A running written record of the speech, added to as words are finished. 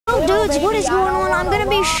Dudes, what baby, is I going don't on? I'm wanna gonna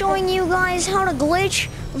be lie. showing you guys how to glitch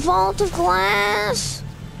Vault of Glass.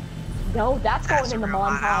 No, that's going in the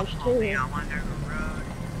montage too.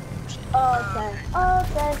 Okay,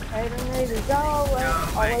 maybe go away.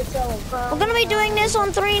 Always selling We're gonna be doing this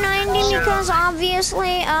on 390 because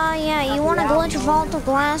obviously, yeah, you wanna glitch Vault of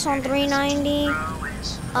Glass on 390.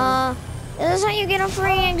 This is how you get a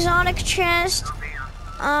free exotic chest.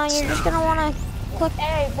 You're just gonna wanna click.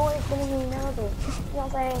 Hey, boys, let me know this. You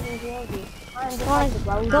don't say anything to you. I'm just Wanna like the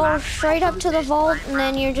road. go straight up to the vault and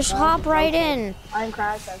then you just hop right in. I'm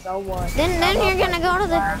crashed as 01. Then you're gonna go to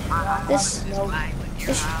this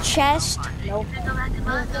chest. Nope. You're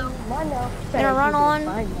gonna run on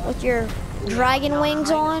with your dragon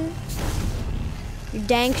wings on. Your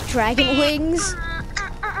dank dragon wings. Dang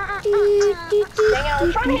it, I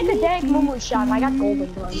was trying to hit the dank Mumu shot and I got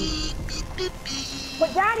golden buttons.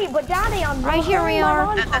 But daddy, I'm right here we are.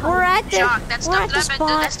 We're at the spot. That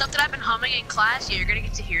stuff that I've been humming in class, yeah, you're gonna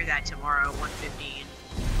get to hear that tomorrow at 1:15.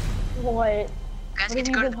 What? You guys get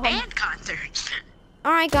to go to the band concert.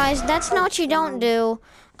 Alright guys, that's not what you don't do.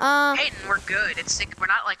 Hayden, we're good. We're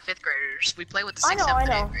not like 5th graders. We play with the 6th, 7th, and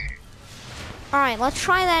 8th graders. Alright, let's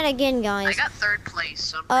try that again, guys. I got 3rd place,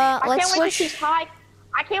 so let's switch. I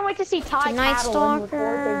can't wait to see Ty Night Catalan with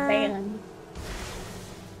Stalker. band.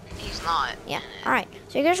 He's not. Yeah, alright.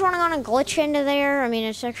 So you guys want to go and glitch into there? I mean,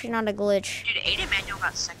 it's actually not a glitch. Dude, Aiden Manuel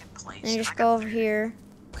got 2nd place. And you just go over here.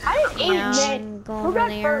 I didn't eat Go Who over got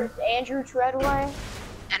there. first? Andrew Treadway?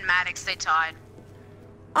 And Maddox, they tied.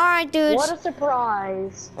 Alright, dudes. What a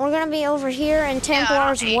surprise. We're gonna be over here in Templar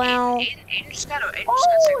as well. Aiden just got that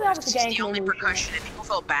was a gang the only illusion. percussion, and people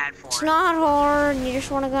felt bad for It's it. not hard. You just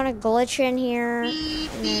want to go and glitch in here. And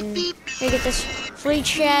then you get this free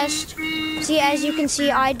chest. See, as you can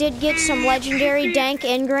see, I did get some legendary dank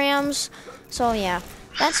engrams. So yeah,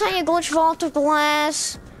 that's how you glitch Vault of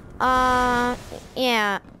Glass.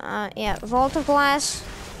 Yeah, Vault of Glass.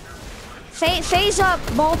 Phase up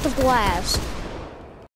Vault of Glass.